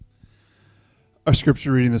Our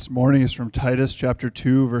scripture reading this morning is from Titus chapter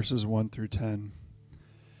 2, verses 1 through 10.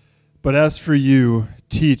 But as for you,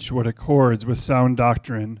 teach what accords with sound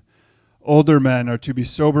doctrine. Older men are to be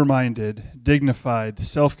sober-minded, dignified,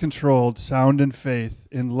 self-controlled, sound in faith,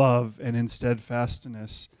 in love, and in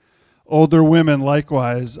steadfastness. Older women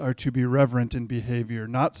likewise are to be reverent in behavior,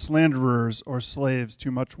 not slanderers or slaves to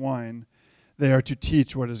much wine. They are to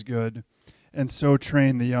teach what is good, and so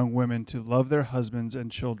train the young women to love their husbands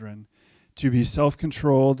and children, to be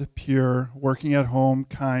self-controlled, pure, working at home,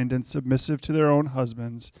 kind, and submissive to their own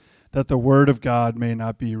husbands, that the word of God may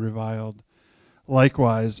not be reviled.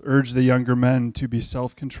 Likewise, urge the younger men to be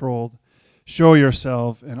self-controlled. Show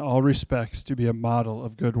yourself in all respects to be a model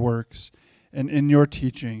of good works, and in your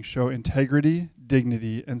teaching show integrity,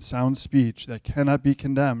 dignity, and sound speech that cannot be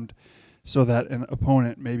condemned, so that an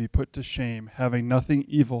opponent may be put to shame, having nothing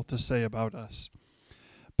evil to say about us.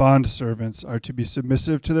 Bondservants are to be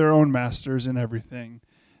submissive to their own masters in everything.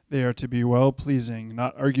 They are to be well-pleasing,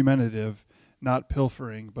 not argumentative, not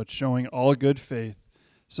pilfering, but showing all good faith,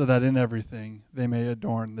 so that in everything they may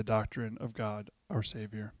adorn the doctrine of God, our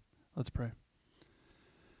Savior. Let's pray.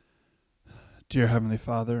 Dear Heavenly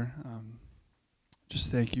Father,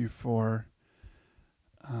 just thank you for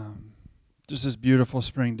just this beautiful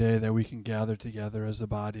spring day that we can gather together as a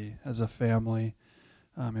body, as a family,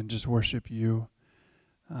 and just worship you.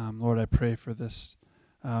 Lord, I pray for this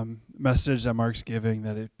message that Mark's giving,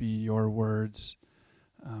 that it be your words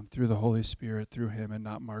through the Holy Spirit, through him, and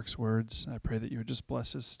not Mark's words. I pray that you would just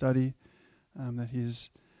bless his study that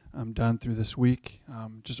he's done through this week.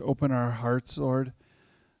 Just open our hearts, Lord.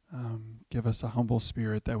 Give us a humble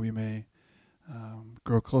spirit that we may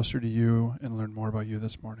grow closer to you and learn more about you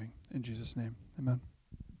this morning. In Jesus' name, amen.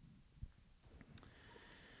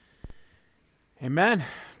 Amen.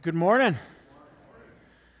 Good morning.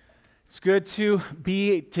 It's good to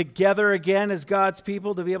be together again as God's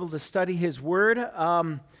people, to be able to study His Word.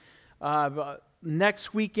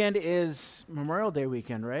 Next weekend is Memorial Day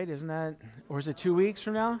weekend, right? Isn't that, or is it 2 weeks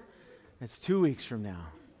from now? It's 2 weeks from now.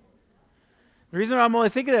 The reason I'm only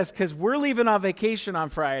thinking this is because we're leaving on vacation on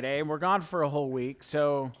Friday, and we're gone for a whole week.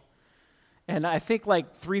 And I think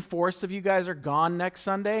like 3/4 of you guys are gone next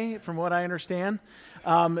Sunday, from what I understand.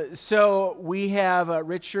 So we have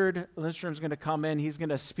Richard Lindstrom's going to come in. He's going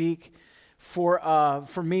to speak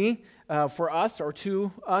for me, for us, or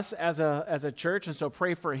to us as a church. And so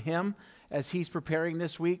pray for him as he's preparing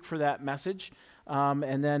this week for that message.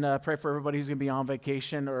 And then pray for everybody who's going to be on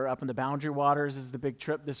vacation or up in the Boundary Waters is the big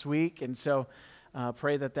trip this week. And so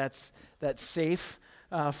pray that's safe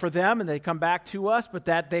for them and they come back to us, but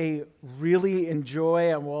that they really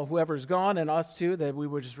enjoy, and well, whoever's gone and us too, that we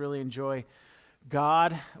would just really enjoy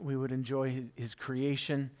God. We would enjoy His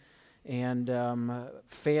creation and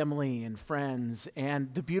family and friends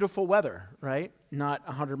and the beautiful weather, right? Not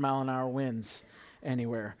 100-mile-an-hour winds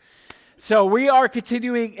anywhere. So we are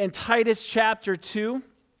continuing in Titus chapter 2.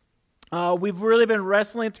 We've really been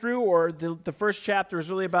wrestling through, or the first chapter is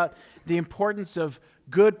really about the importance of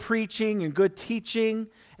good preaching and good teaching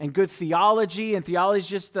and good theology. And theology is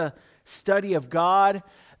just the study of God.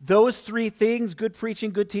 Those three things, good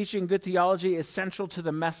preaching, good teaching, and good theology, is central to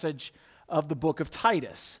the message of the book of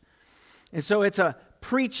Titus. And so it's a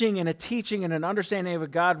preaching and a teaching and an understanding of a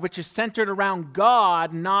God which is centered around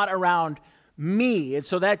God, not around me. And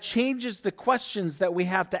so that changes the questions that we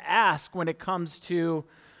have to ask when it comes to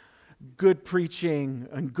good preaching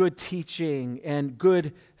and good teaching and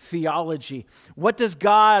good theology. What does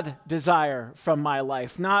God desire from my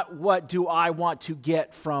life? Not what do I want to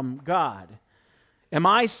get from God. Am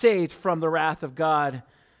I saved from the wrath of God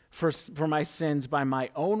for my sins by my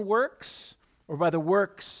own works or by the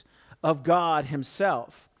works of God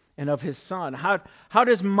Himself and of His Son? How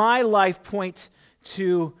does my life point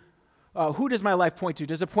to, who does my life point to?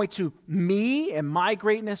 Does it point to me and my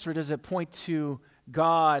greatness, or does it point to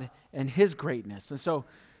God and His greatness? And so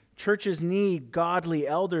churches need godly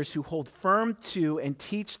elders who hold firm to and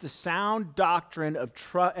teach the sound doctrine of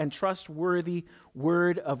and trustworthy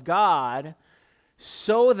Word of God,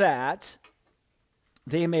 so that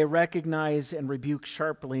they may recognize and rebuke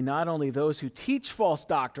sharply not only those who teach false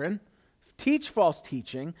doctrine, teach false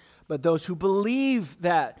teaching, but those who believe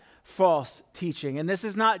that false teaching. And this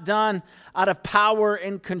is not done out of power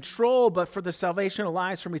and control, but for the salvation of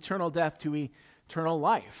lives from eternal death to eternal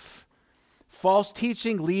life. False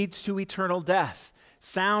teaching leads to eternal death.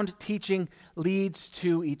 Sound teaching leads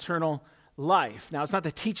to eternal life. Now, it's not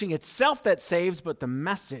the teaching itself that saves, but the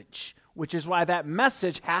message, which is why that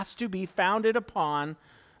message has to be founded upon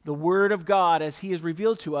the Word of God as He is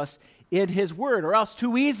revealed to us in His Word, or else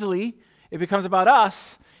too easily it becomes about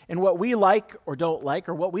us in what we like or don't like,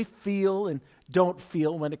 or what we feel and don't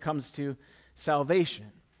feel when it comes to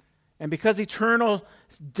salvation. And because eternal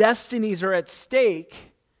destinies are at stake,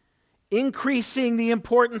 increasing the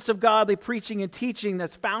importance of godly preaching and teaching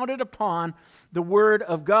that's founded upon the Word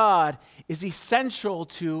of God is essential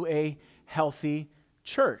to a healthy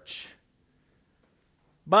church.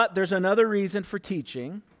 But there's another reason for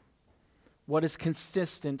teaching what is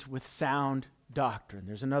consistent with sound doctrine.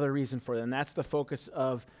 There's another reason for that, and that's the focus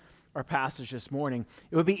of our passage this morning.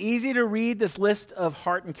 It would be easy to read this list of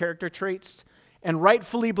heart and character traits and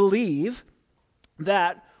rightfully believe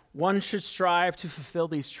that one should strive to fulfill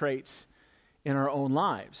these traits in our own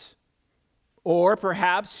lives. Or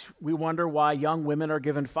perhaps we wonder why young women are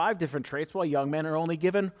given 5 different traits while young men are only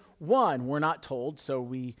given 1. We're not told, so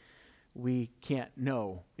we can't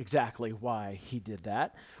know exactly why he did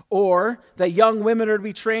that. Or that young women are to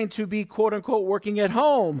be trained to be, quote unquote, working at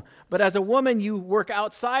home. But as a woman, you work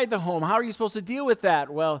outside the home. How are you supposed to deal with that?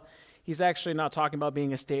 Well, he's actually not talking about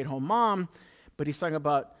being a stay-at-home mom, but he's talking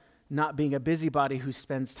about not being a busybody who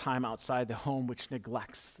spends time outside the home, which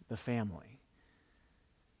neglects the family.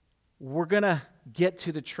 We're going to get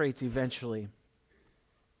to the traits eventually.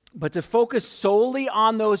 But to focus solely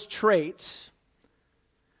on those traits,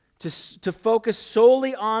 to focus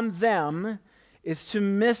solely on them, is to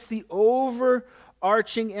miss the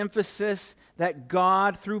overarching emphasis that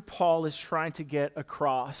God, through Paul, is trying to get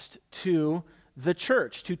across to the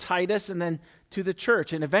church, to Titus, and then to the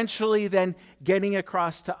church, and eventually then getting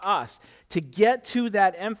across to us. To get to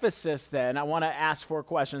that emphasis, then, I want to ask 4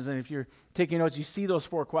 questions, and if you're taking notes, you see those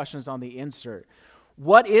 4 questions on the insert.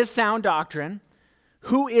 What is sound doctrine?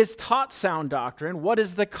 Who is taught sound doctrine? What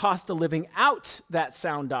is the cost of living out that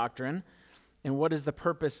sound doctrine? And what is the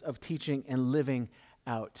purpose of teaching and living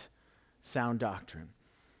out sound doctrine?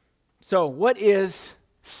 So, what is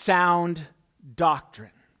sound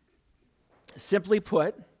doctrine? Simply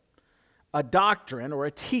put, a doctrine or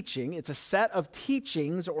a teaching, it's a set of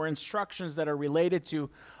teachings or instructions that are related to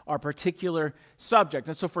our particular subject.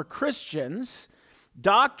 And so for Christians,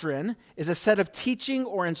 doctrine is a set of teaching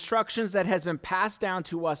or instructions that has been passed down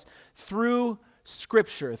to us through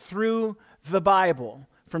Scripture, through the Bible,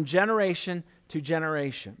 from generation to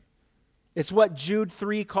generation. It's what Jude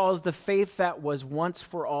 3 calls the faith that was once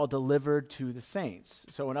for all delivered to the saints.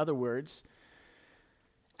 So in other words,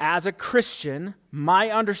 as a Christian, my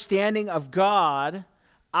understanding of God,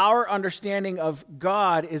 our understanding of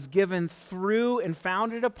God is given through and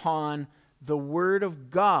founded upon the Word of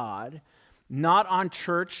God, not on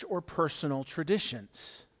church or personal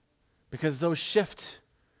traditions, because those shift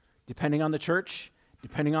depending on the church,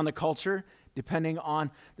 depending on the culture, depending on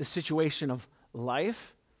the situation of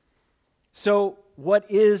life. So, what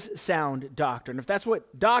is sound doctrine? If that's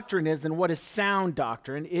what doctrine is, then what is sound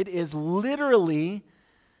doctrine? It is literally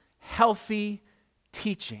healthy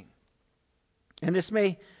teaching. And this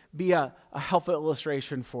may be a helpful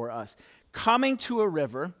illustration for us. Coming to a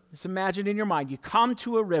river, just imagine in your mind, you come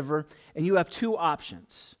to a river and you have 2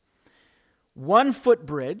 options. 1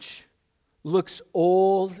 footbridge looks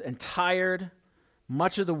old and tired.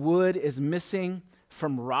 Much of the wood is missing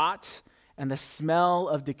from rot, and the smell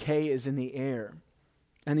of decay is in the air.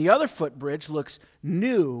 And the other footbridge looks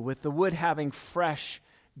new, with the wood having fresh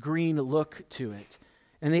green look to it.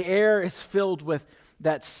 And the air is filled with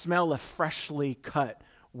that smell of freshly cut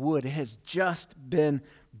wood. It has just been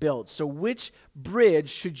built. So which bridge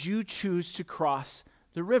should you choose to cross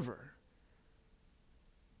the river?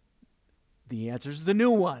 The answer is the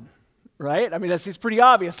new one, right? I mean, that's pretty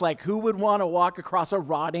obvious. Like, who would want to walk across a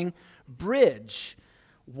rotting bridge?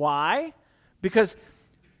 Why? Because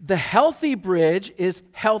the healthy bridge is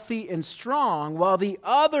healthy and strong, while the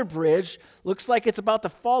other bridge looks like it's about to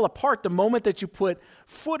fall apart the moment that you put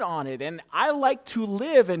foot on it. And I like to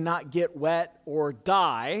live and not get wet or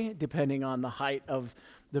die, depending on the height of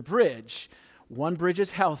the bridge. One bridge is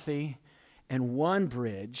healthy, and one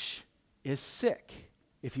bridge is sick,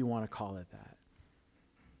 if you want to call it that.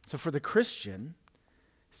 So for the Christian,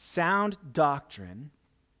 sound doctrine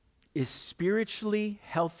is spiritually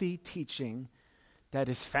healthy teaching that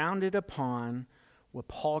is founded upon what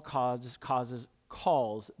Paul calls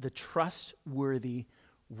the trustworthy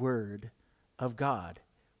Word of God.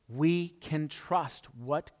 We can trust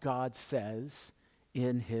what God says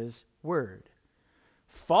in His Word.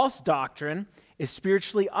 False doctrine is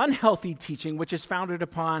spiritually unhealthy teaching, which is founded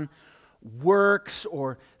upon works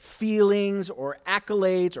or feelings or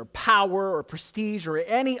accolades or power or prestige or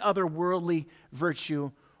any other worldly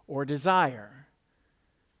virtue or desire.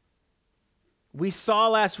 We saw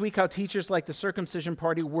last week how teachers like the circumcision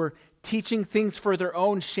party were teaching things for their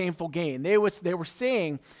own shameful gain. They were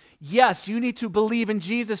saying, Yes, you need to believe in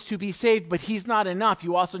Jesus to be saved, but he's not enough.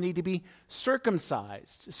 You also need to be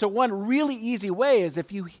circumcised. So one really easy way is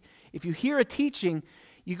if you hear a teaching,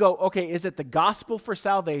 you go, okay, is it the gospel for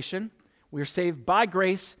salvation? We're saved by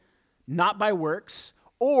grace, not by works.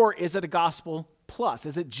 Or is it a gospel plus?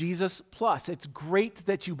 Is it Jesus plus? It's great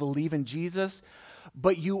that you believe in Jesus,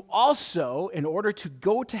 but you also, in order to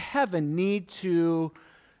go to heaven, need to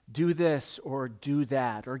do this or do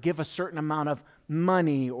that, or give a certain amount of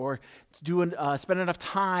money, or spend enough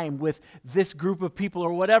time with this group of people,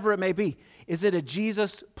 or whatever it may be. Is it a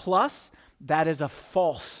Jesus plus? That is a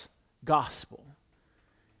false gospel.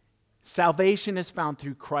 Salvation is found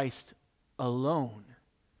through Christ alone,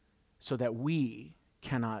 so that we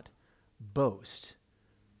cannot boast.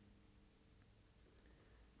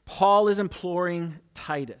 Paul is imploring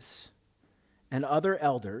Titus and other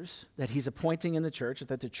elders that he's appointing in the church,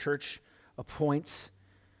 that the church appoints,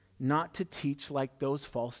 not to teach like those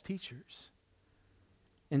false teachers.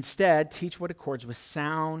 Instead, teach what accords with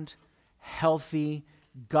sound, healthy,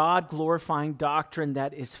 God-glorifying doctrine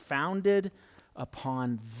that is founded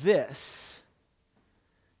upon this,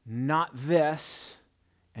 not this,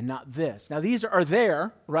 and not this. Now, these are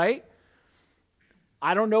there, right?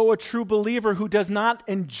 I don't know a true believer who does not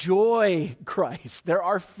enjoy Christ. There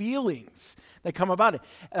are feelings that come about it.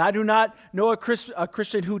 And I do not know a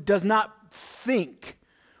Christian who does not think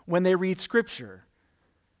when they read Scripture.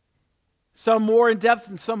 Some more in depth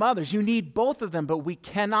than some others. You need both of them, but we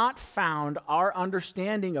cannot found our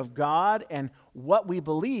understanding of God and what we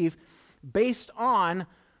believe based on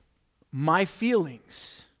my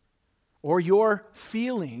feelings, or your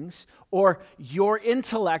feelings, or your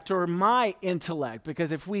intellect, or my intellect.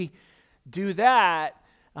 Because if we do that,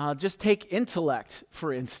 just take intellect,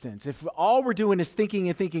 for instance. If all we're doing is thinking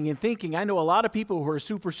and thinking and thinking, I know a lot of people who are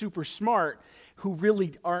super, super smart who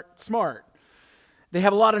really aren't smart. They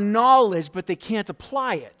have a lot of knowledge, but they can't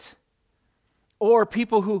apply it. Or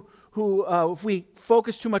people who if we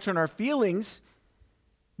focus too much on our feelings,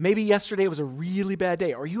 maybe yesterday was a really bad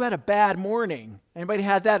day, or you had a bad morning. Anybody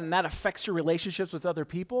had that, and that affects your relationships with other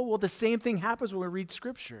people? Well, the same thing happens when we read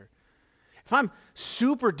Scripture. If I'm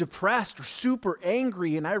super depressed or super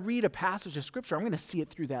angry and I read a passage of Scripture, I'm going to see it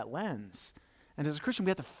through that lens. And as a Christian, we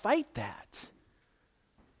have to fight that.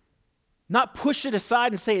 Not push it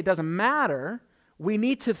aside and say it doesn't matter. We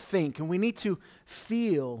need to think and we need to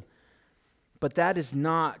feel, but that is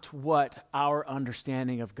not what our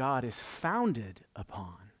understanding of God is founded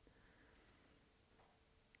upon.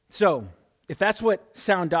 So, if that's what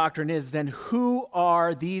sound doctrine is, then who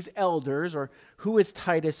are these elders, or who is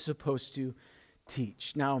Titus supposed to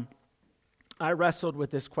teach? Now, I wrestled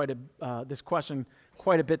with this question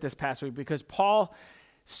quite a bit this past week, because Paul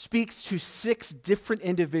speaks to 6 different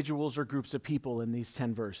individuals or groups of people in these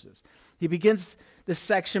 10 verses. He begins this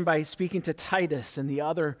section by speaking to Titus and the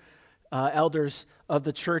other elders of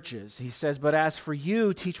the churches. He says, "But as for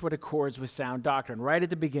you, teach what accords with sound doctrine," right at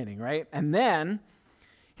the beginning, right? And then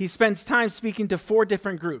he spends time speaking to 4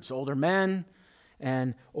 different groups: older men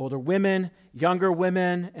and older women, younger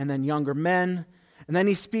women, and then younger men. And then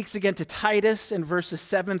he speaks again to Titus in verses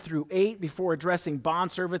 7 through 8 before addressing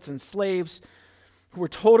bondservants and slaves who were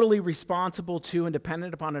totally responsible to and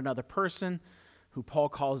dependent upon another person, who Paul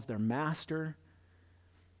calls their master.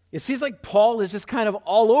 It seems like Paul is just kind of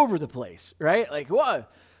all over the place, right? Like, what?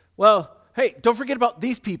 Well, hey, don't forget about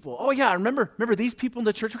these people. Oh yeah, remember these people in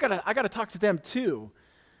the church? I gotta talk to them too.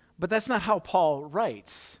 But that's not how Paul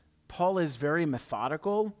writes. Paul is very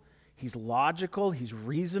methodical. He's logical. He's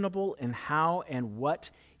reasonable in how and what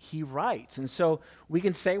he writes. And so we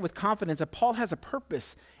can say with confidence that Paul has a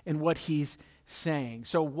purpose in what he's saying.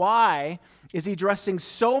 So why is he addressing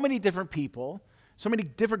so many different people, so many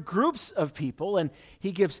different groups of people, and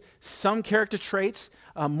he gives some character traits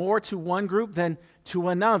more to one group than to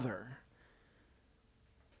another?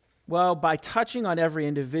 Well, by touching on every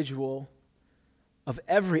individual of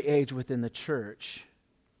every age within the church,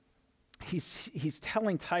 he's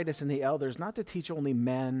telling Titus and the elders not to teach only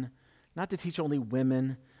men, not to teach only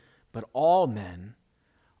women, but all men,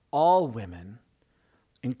 all women,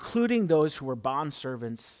 including those who were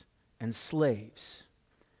bondservants and slaves.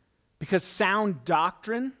 Because sound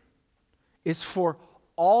doctrine is for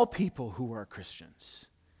all people who are Christians.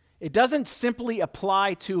 It doesn't simply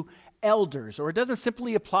apply to elders, or it doesn't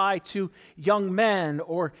simply apply to young men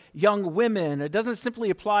or young women. It doesn't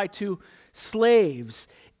simply apply to slaves.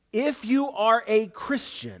 If you are a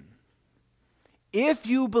Christian, if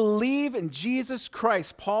you believe in Jesus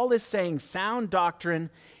Christ, Paul is saying sound doctrine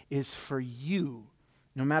is for you.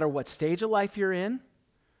 No matter what stage of life you're in,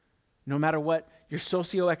 no matter what your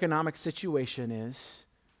socioeconomic situation is,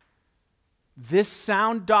 This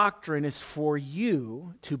sound doctrine is for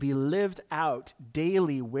you to be lived out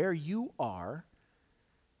daily where you are,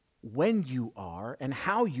 when you are, and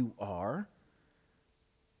how you are,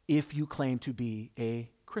 if you claim to be a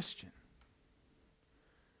Christian.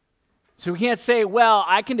 So we can't say, well,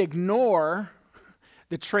 I can ignore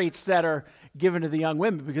the traits that are given to the young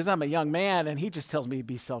women because I'm a young man and he just tells me to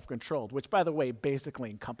be self-controlled, which, by the way, basically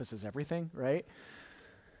encompasses everything, right?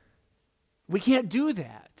 We can't do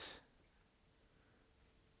that.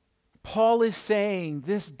 Paul is saying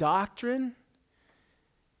this doctrine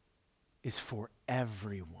is for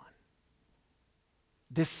everyone.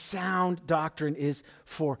 This sound doctrine is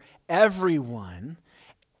for everyone.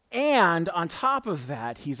 And on top of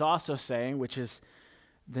that, he's also saying, which is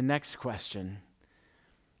the next question,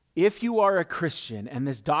 if you are a Christian and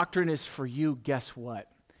this doctrine is for you, guess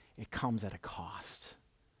what? It comes at a cost.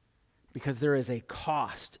 Because there is a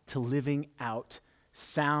cost to living out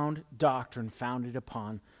sound doctrine founded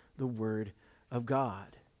upon the Word of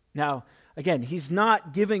God. Now, again, Paul's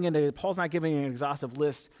not giving an exhaustive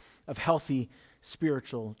list of healthy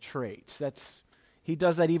spiritual traits. He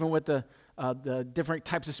does that even with the different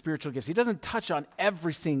types of spiritual gifts. He doesn't touch on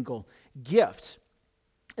every single gift.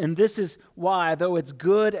 And this is why, though it's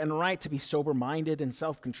good and right to be sober-minded and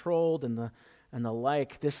self-controlled and the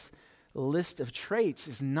like, this list of traits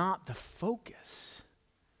is not the focus.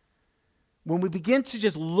 When we begin to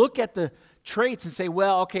just look at the traits and say,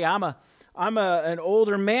 well, okay, I'm an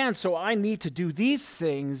older man, so I need to do these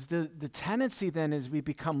things, the tendency then is we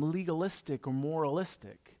become legalistic or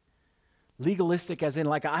moralistic. Legalistic as in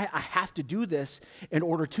like, I have to do this in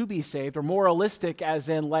order to be saved, or moralistic as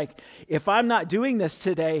in like, if I'm not doing this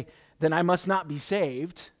today, then I must not be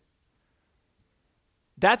saved.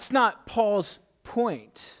 That's not Paul's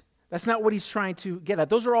point. That's not what he's trying to get at.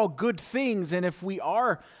 Those are all good things, and if we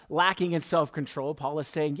are lacking in self-control, Paul is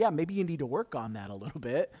saying, yeah, maybe you need to work on that a little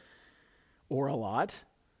bit, or a lot.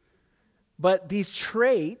 But these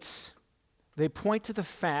traits, they point to the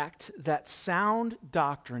fact that sound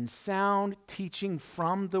doctrine, sound teaching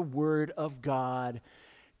from the Word of God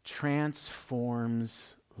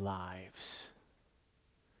transforms lives.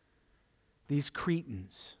 These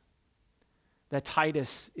Cretans that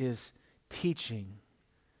Titus is teaching,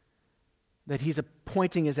 that he's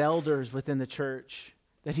appointing as elders within the church,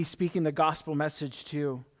 that he's speaking the gospel message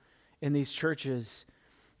to in these churches,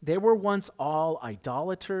 they were once all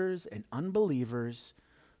idolaters and unbelievers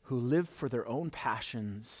who lived for their own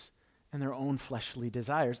passions and their own fleshly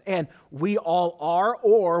desires. And we all are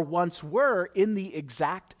or once were in the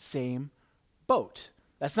exact same boat.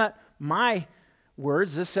 That's not my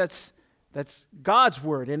words. That's God's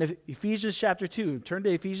word. In Ephesians chapter 2, turn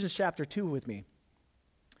to Ephesians chapter 2 with me.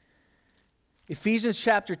 Ephesians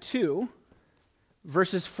chapter 2,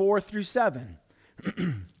 verses 4 through 7.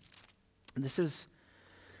 This is,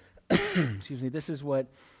 this is what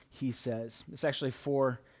he says. It's actually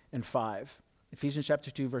 4 and 5. Ephesians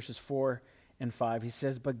chapter 2, verses 4 and 5. He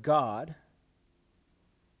says, but God,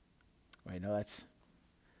 wait, no, that's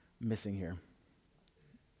missing here.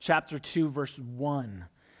 Chapter 2, verse 1.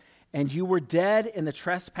 And you were dead in the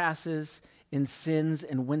trespasses in sins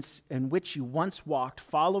in which you once walked,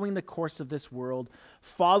 following the course of this world,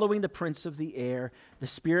 following the prince of the air, the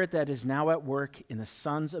spirit that is now at work in the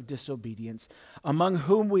sons of disobedience, among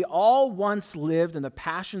whom we all once lived in the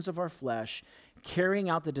passions of our flesh, carrying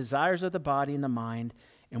out the desires of the body and the mind,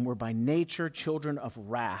 and were by nature children of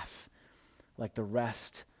wrath, like the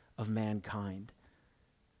rest of mankind.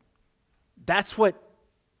 That's what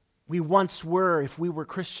we once were if we were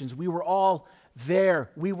Christians. We were all there.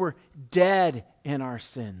 We were dead in our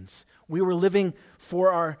sins. We were living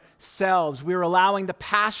for ourselves. We were allowing the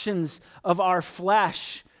passions of our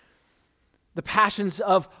flesh, the passions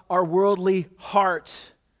of our worldly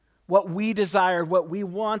heart, what we desired, what we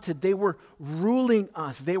wanted, they were ruling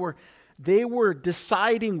us. They were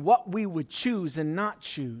deciding what we would choose and not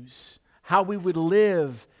choose, how we would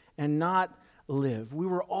live and not live. We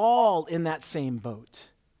were all in that same boat.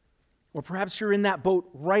 Or perhaps you're in that boat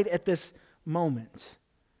right at this moment.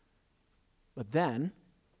 But then,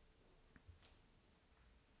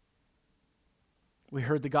 we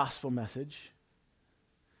heard the gospel message,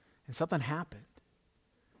 and something happened.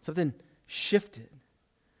 Something shifted.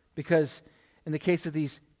 Because in the case of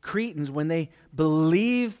these Cretans, when they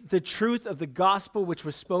believed the truth of the gospel which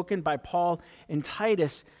was spoken by Paul and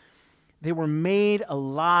Titus, they were made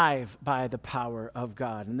alive by the power of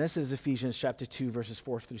God. And this is Ephesians chapter 2, verses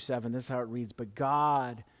 4 through 7. This is how it reads. But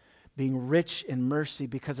God, being rich in mercy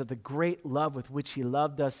because of the great love with which he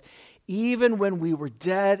loved us, even when we were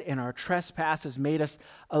dead in our trespasses, made us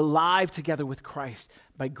alive together with Christ.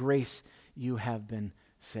 By grace you have been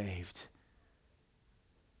saved.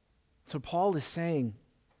 So Paul is saying,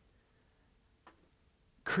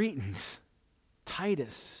 Cretans,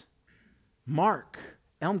 Titus, Mark,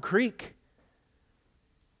 Elm Creek,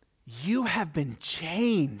 you have been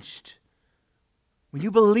changed. When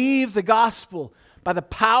you believe the gospel, by the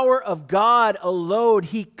power of God alone,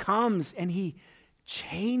 He comes and He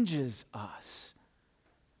changes us.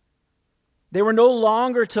 They were no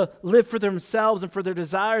longer to live for themselves and for their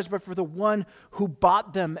desires, but for the one who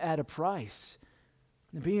bought them at a price.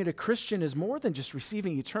 And being a Christian is more than just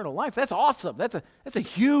receiving eternal life. That's awesome. That's a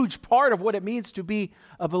huge part of what it means to be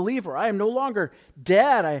a believer. I am no longer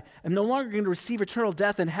dead. I am no longer going to receive eternal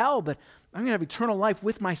death in hell, but I'm going to have eternal life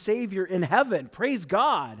with my Savior in heaven. Praise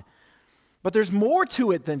God. But there's more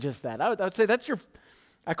to it than just that. I would say that's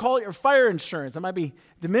I call it your fire insurance. I might be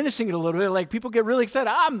diminishing it a little bit. Like people get really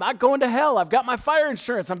excited. I'm not going to hell. I've got my fire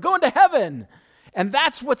insurance. I'm going to heaven. And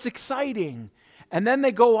that's what's exciting. And then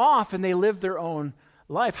they go off and they live their own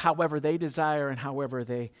life however they desire and however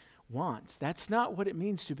they want. That's not what it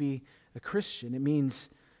means to be a Christian. It means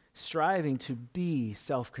striving to be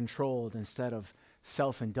self-controlled instead of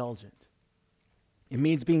self-indulgent. It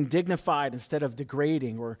means being dignified instead of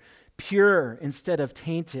degrading, or pure instead of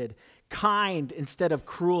tainted, kind instead of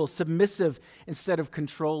cruel, submissive instead of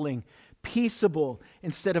controlling, peaceable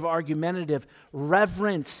instead of argumentative,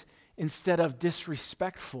 reverent instead of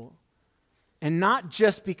disrespectful. And not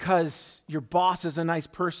just because your boss is a nice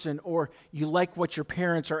person or you like what your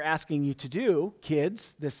parents are asking you to do.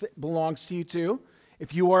 Kids, this belongs to you too.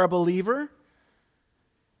 If you are a believer,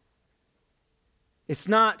 it's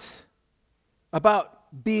not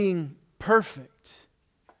about being perfect.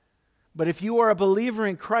 But if you are a believer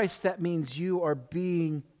in Christ, that means you are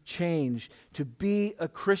being changed. To be a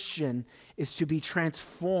Christian is to be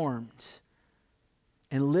transformed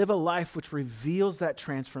and live a life which reveals that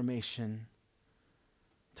transformation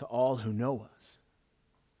to all who know us.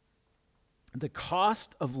 The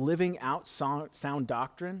cost of living out sound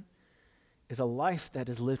doctrine is a life that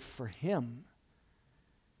is lived for Him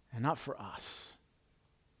and not for us.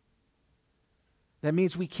 That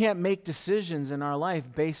means we can't make decisions in our life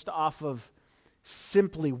based off of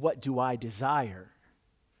simply what do I desire.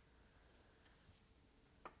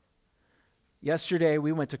 Yesterday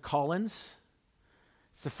we went to Collins.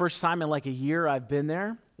 It's the first time in like a year I've been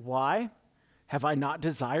there. Why? Have I not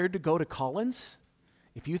desired to go to Collins?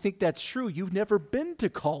 If you think that's true, you've never been to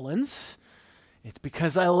Collins. It's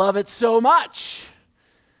because I love it so much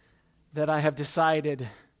that I have decided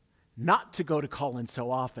not to go to Collins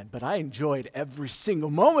so often. But I enjoyed every single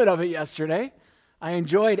moment of it yesterday. I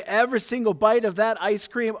enjoyed every single bite of that ice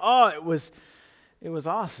cream. Oh, it was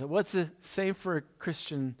awesome. What's the same for a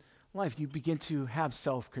Christian life? You begin to have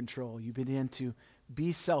self-control. You begin to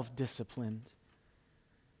be self-disciplined.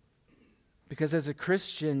 Because as a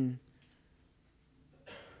Christian,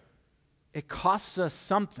 it costs us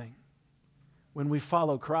something when we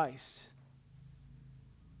follow Christ.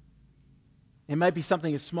 It might be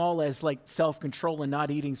something as small as like self-control and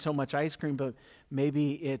not eating so much ice cream, but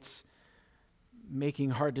maybe it's making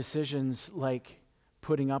hard decisions like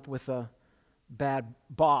putting up with a bad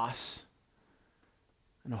boss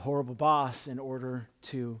and a horrible boss in order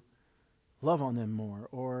to love on them more.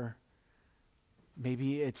 Or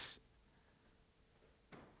maybe it's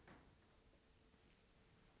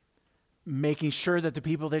making sure that the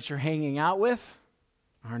people that you're hanging out with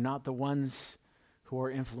are not the ones who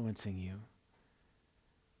are influencing you.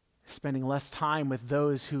 Spending less time with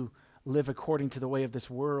those who live according to the way of this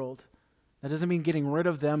world. That doesn't mean getting rid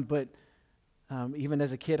of them, but even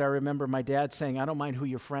as a kid, I remember my dad saying, I don't mind who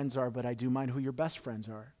your friends are, but I do mind who your best friends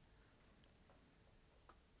are.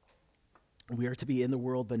 We are to be in the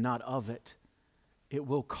world, but not of it. It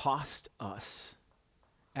will cost us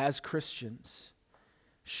as Christians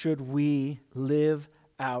should we live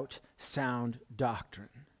out sound doctrine.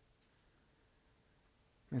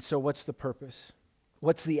 And so what's the purpose?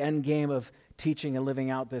 What's the end game of teaching and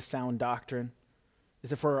living out this sound doctrine?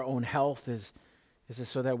 Is it for our own health? Is it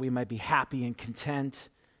so that we might be happy and content,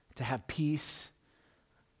 to have peace?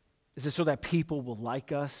 Is it so that people will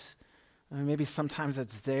like us? I mean, maybe sometimes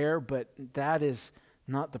it's there, but that is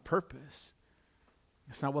not the purpose.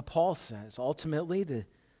 That's not what Paul says. Ultimately, the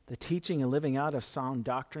teaching and living out of sound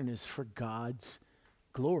doctrine is for God's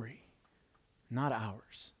glory, not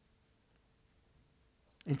ours.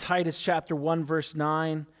 In Titus chapter 1, verse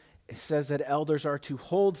 9, it says that elders are to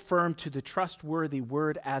hold firm to the trustworthy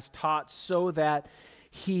word as taught, so that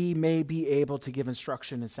he may be able to give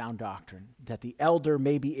instruction in sound doctrine, that the elder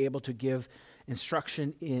may be able to give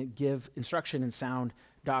instruction in sound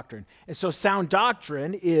doctrine. And so sound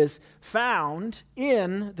doctrine is found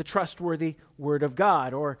in the trustworthy word of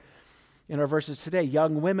God. Or in our verses today.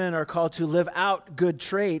 Young women are called to live out good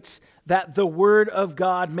traits that the word of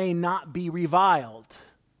God may not be reviled,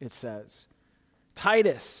 it says.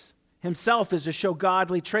 Titus himself is to show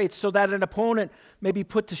godly traits so that an opponent may be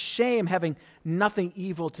put to shame, having nothing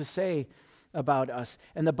evil to say about us.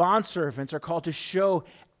 And the bondservants are called to show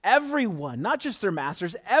everyone, not just their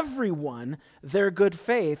masters, everyone, their good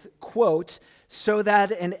faith, quote, so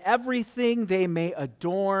that in everything they may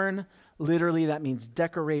adorn, literally that means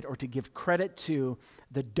decorate or to give credit to,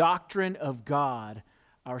 the doctrine of God,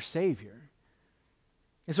 our Savior.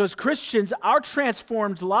 And so as Christians, our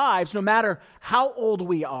transformed lives, no matter how old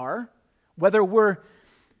we are, whether we're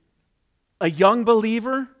a young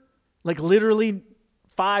believer, like literally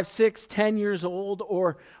 5, 6, 10 years old,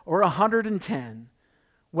 or 110,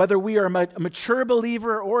 whether we are a mature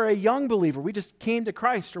believer or a young believer, we just came to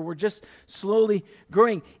Christ or we're just slowly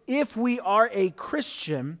growing. If we are a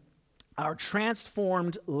Christian, our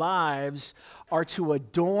transformed lives are to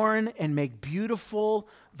adorn and make beautiful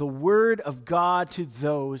the Word of God to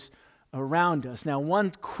those around us. Now,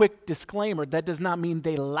 one quick disclaimer, that does not mean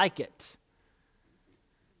they like it.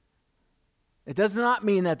 It does not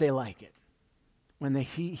mean that they like it when they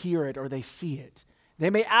hear it or they see it. They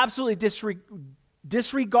may absolutely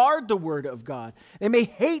disregard the Word of God. They may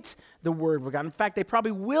hate the Word of God. In fact, they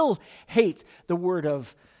probably will hate the Word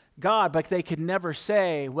of God, but they could never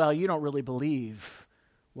say, well, you don't really believe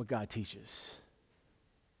what God teaches.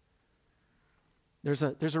 There's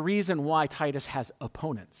a reason why Titus has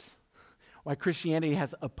opponents, why Christianity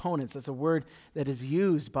has opponents. That's a word that is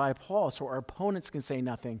used by Paul, so our opponents can say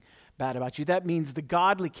nothing bad about you. That means the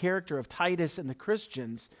godly character of Titus and the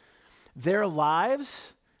Christians, their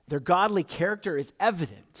lives, their godly character is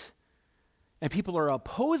evident, and people are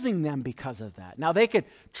opposing them because of that. Now, they could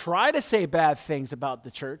try to say bad things about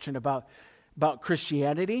the church and about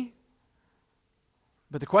Christianity,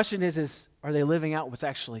 but the question is are they living out what's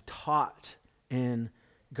actually taught in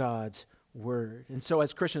God's Word? And so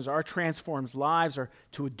as Christians, our transformed lives are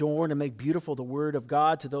to adorn and make beautiful the Word of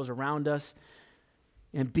God to those around us.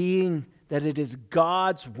 And being that it is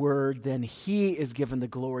God's Word, then He is given the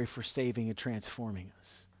glory for saving and transforming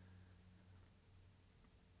us.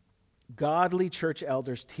 Godly church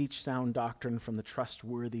elders teach sound doctrine from the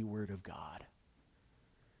trustworthy Word of God.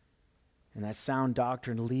 And that sound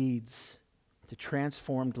doctrine leads to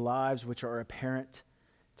transformed lives which are apparent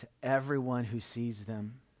to everyone who sees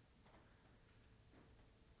them.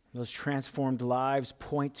 Those transformed lives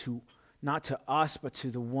point to not to us, but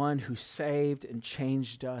to the one who saved and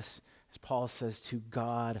changed us, as Paul says, to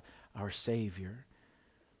God our Savior.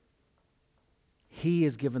 He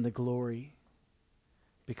is given the glory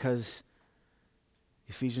because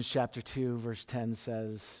Ephesians chapter 2, verse 10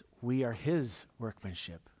 says, we are His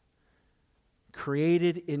workmanship,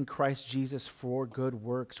 created in Christ Jesus for good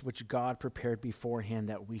works, which God prepared beforehand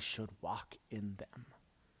that we should walk in them.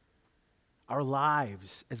 Our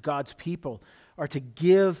lives as God's people are to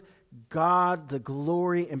give God the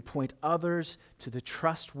glory and point others to the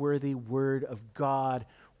trustworthy Word of God,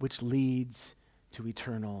 which leads to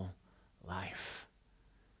eternal life.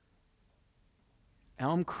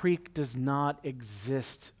 Elm Creek does not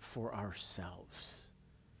exist for ourselves.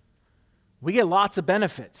 We get lots of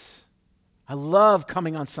benefits. I love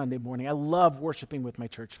coming on Sunday morning. I love worshiping with my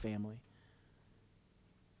church family.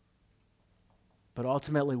 But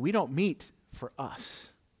ultimately, we don't meet for us.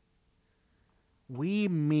 We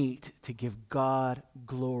meet to give God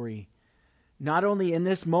glory, not only in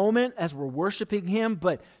this moment as we're worshiping Him,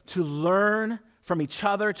 but to learn from each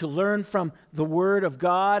other, to learn from the Word of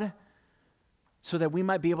God, so that we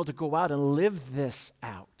might be able to go out and live this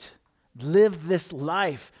out, live this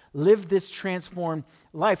life, live this transformed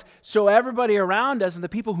life. So everybody around us and the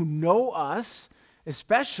people who know us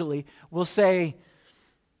especially will say,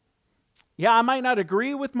 yeah, I might not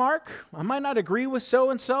agree with Mark, I might not agree with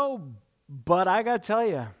so-and-so, but I got to tell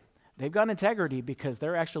you, they've got integrity because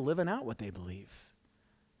they're actually living out what they believe.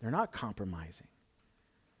 They're not compromising.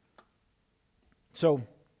 So,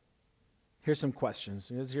 here's some questions.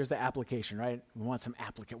 Here's the application, right? We want some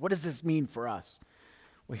applicant. What does this mean for us?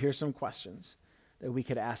 Well, here's some questions that we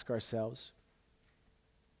could ask ourselves.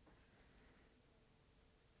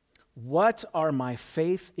 What are my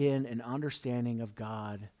faith in and understanding of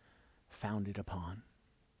God founded upon?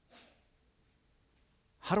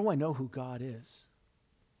 How do I know who God is?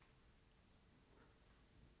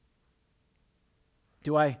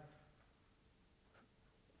 Do I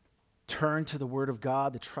turn to the Word of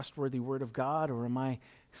God, the trustworthy Word of God, or am I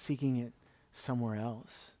seeking it somewhere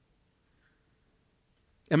else?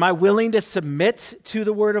 Am I willing to submit to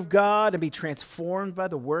the Word of God and be transformed by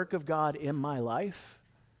the work of God in my life?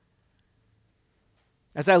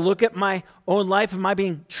 As I look at my own life, am I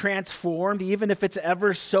being transformed, even if it's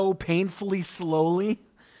ever so painfully slowly,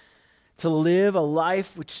 to live a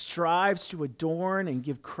life which strives to adorn and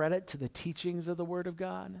give credit to the teachings of the Word of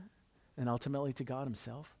God and ultimately to God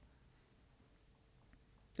Himself?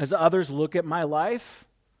 As others look at my life,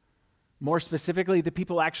 more specifically, the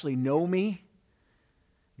people who actually know me,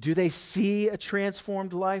 do they see a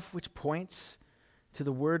transformed life which points to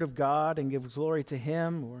the Word of God and gives glory to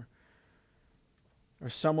Him, or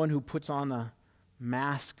someone who puts on the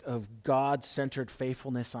mask of God-centered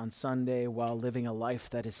faithfulness on Sunday while living a life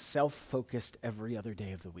that is self-focused every other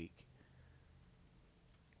day of the week?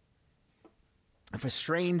 If a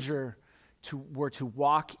stranger were to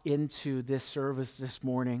walk into this service this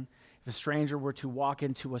morning, if a stranger were to walk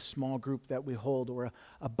into a small group that we hold, or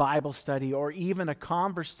a Bible study, or even a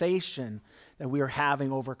conversation that we are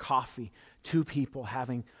having over coffee, two people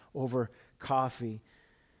having over coffee,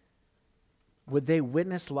 would they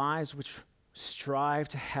witness lives which strive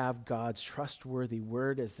to have God's trustworthy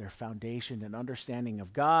word as their foundation and understanding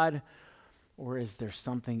of God? Or is there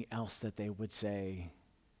something else that they would say,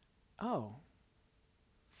 oh,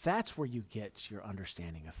 that's where you get your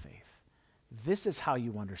understanding of faith. This is how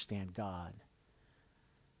you understand God.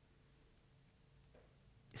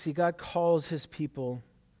 See, God calls His people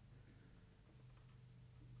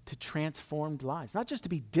to transformed lives. Not just to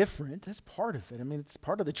be different, that's part of it. I mean, it's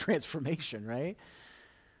part of the transformation, right?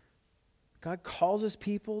 God calls His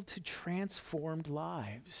people to transformed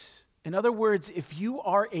lives. In other words, if you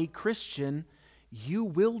are a Christian, you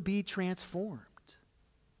will be transformed.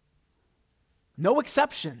 No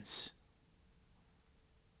exceptions.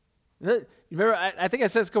 You remember, I think I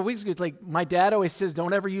said this a couple weeks ago, like my dad always says,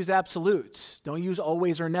 don't ever use absolutes. Don't use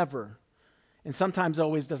always or never. And sometimes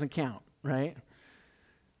always doesn't count, right?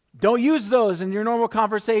 Don't use those in your normal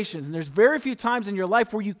conversations. And there's very few times in your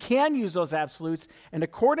life where you can use those absolutes. And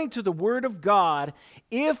according to the Word of God,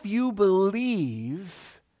 if you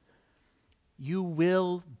believe, you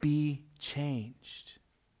will be changed.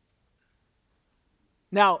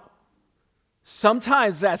 Now,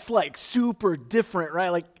 sometimes that's like super different, right?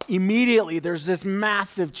 Like immediately there's this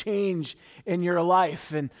massive change in your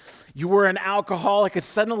life, and you were an alcoholic and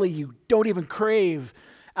suddenly you don't even crave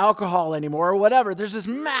alcohol anymore or whatever. There's this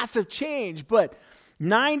massive change, but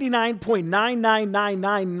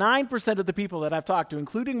 99.99999% of the people that I've talked to,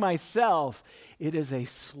 including myself, it is a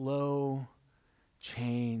slow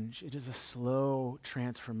change. It is a slow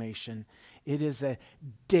transformation. It is a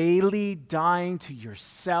daily dying to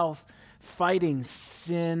yourself, fighting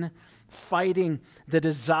sin, fighting the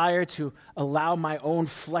desire to allow my own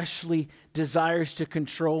fleshly desires to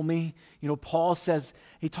control me. You know, Paul says,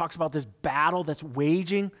 he talks about this battle that's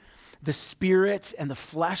waging the spirit and the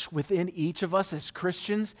flesh within each of us as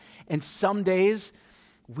Christians. And some days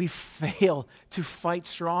we fail to fight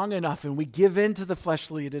strong enough and we give in to the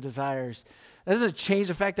fleshly desires. That doesn't change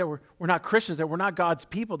the fact that we're not Christians, that we're not God's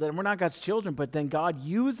people, that we're not God's children, but then God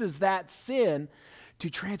uses that sin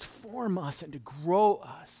to transform us and to grow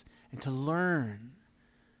us and to learn.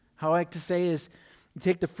 How I like to say is, you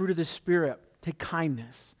take the fruit of the Spirit, take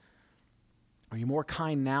kindness. Are you more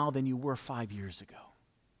kind now than you were 5 years ago?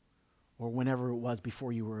 Or whenever it was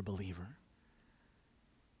before you were a believer?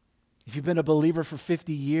 If you've been a believer for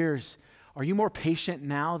 50 years, are you more patient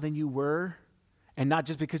now than you were? And not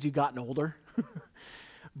just because you've gotten older,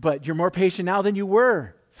 but you're more patient now than you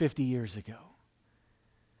were 50 years ago.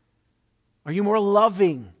 Are you more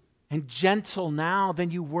loving and gentle now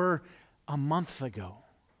than you were a month ago?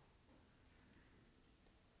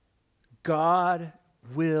 God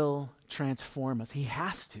will transform us. He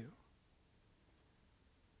has to.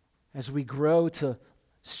 As we grow to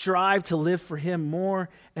strive to live for Him more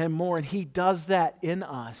and more, and He does that in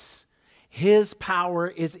us. His power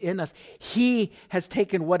is in us. He has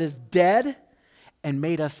taken what is dead and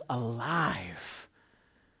made us alive.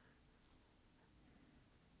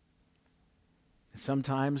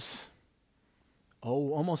 Sometimes,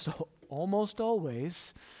 almost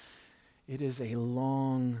always, it is a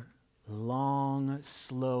long,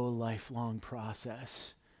 slow, lifelong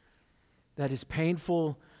process that is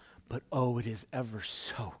painful, but it is ever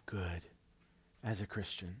so good as a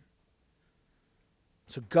Christian.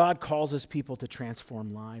 So God calls His people to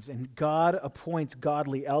transform lives, and God appoints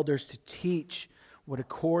godly elders to teach what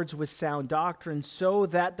accords with sound doctrine so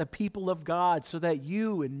that the people of God, so that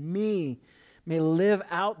you and me may live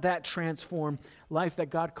out that transformed life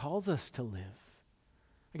that God calls us to live.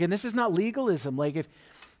 Again, this is not legalism. Like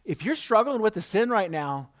if you're struggling with the sin right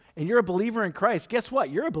now and you're a believer in Christ, guess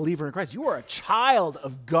what? You're a believer in Christ. You are a child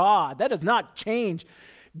of God. That does not change.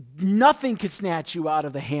 Nothing can snatch you out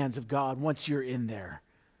of the hands of God once you're in there.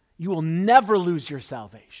 You will never lose your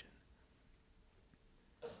salvation.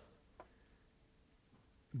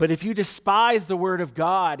 But if you despise the word of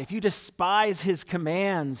God, if you despise his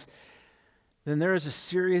commands, then there is a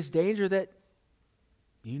serious danger that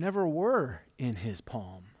you never were in his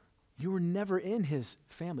palm. You were never in his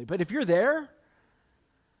family. But if you're there,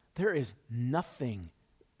 there is nothing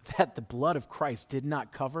that the blood of Christ did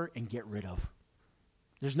not cover and get rid of.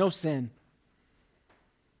 There's no sin.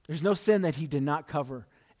 There's no sin that he did not cover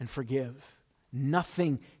and forgive.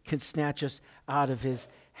 Nothing can snatch us out of his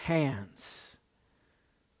hands.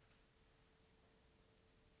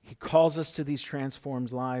 He calls us to these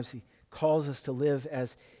transformed lives. He calls us to live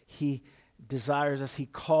as he desires us. He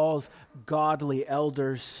calls godly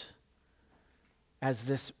elders, as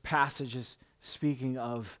this passage is speaking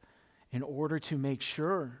of, in order to make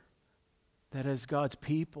sure that as God's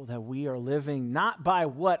people that we are living not by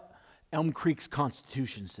what Elm Creek's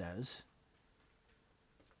Constitution says,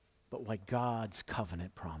 but what God's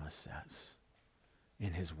covenant promise says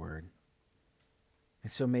in his word. And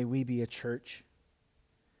so may we be a church.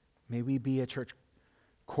 May we be a church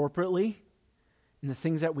corporately in the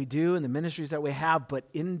things that we do and the ministries that we have, but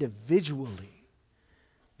individually.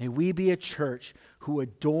 May we be a church who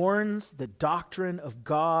adorns the doctrine of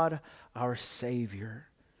God, our Savior,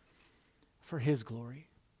 for his glory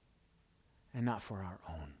and not for our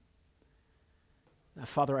own. Now,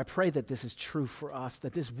 Father, I pray that this is true for us,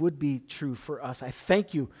 that this would be true for us. I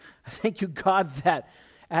thank you, God, that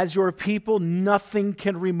as your people, nothing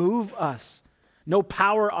can remove us. No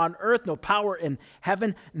power on earth, no power in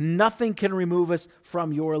heaven, nothing can remove us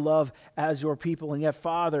from your love as your people. And yet,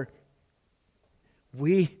 Father,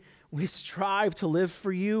 we strive to live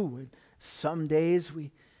for you. Some days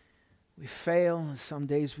we fail, and some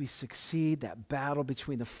days we succeed, that battle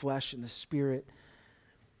between the flesh and the spirit.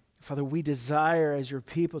 Father, we desire as your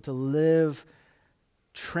people to live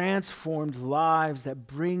transformed lives that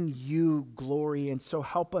bring you glory. And so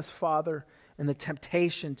help us, Father, in the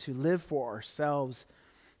temptation to live for ourselves,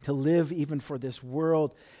 to live even for this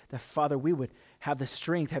world, that, Father, we would have the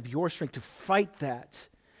strength, have your strength to fight that,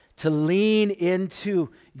 to lean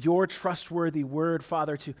into your trustworthy word,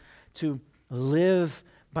 Father, to live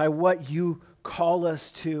by what you call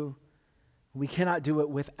us to. We cannot do it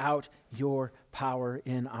without your power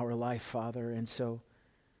in our life, Father. And so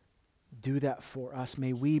do that for us.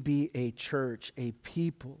 May we be a church, a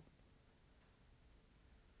people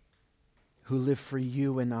who live for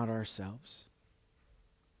you and not ourselves,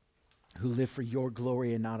 who live for your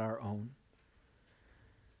glory and not our own,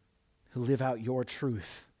 who live out your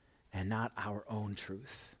truth and not our own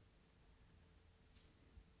truth.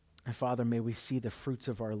 And Father, may we see the fruits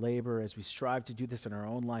of our labor as we strive to do this in our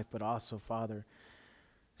own life, but also, Father,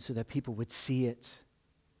 so that people would see it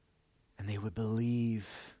and they would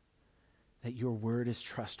believe that your word is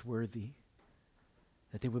trustworthy,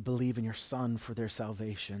 that they would believe in your Son for their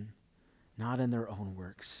salvation, not in their own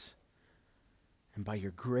works. And by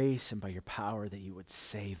your grace and by your power that you would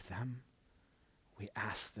save them. We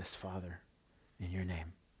ask this, Father, in your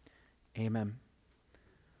name. Amen.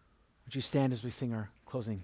 Would you stand as we sing our closing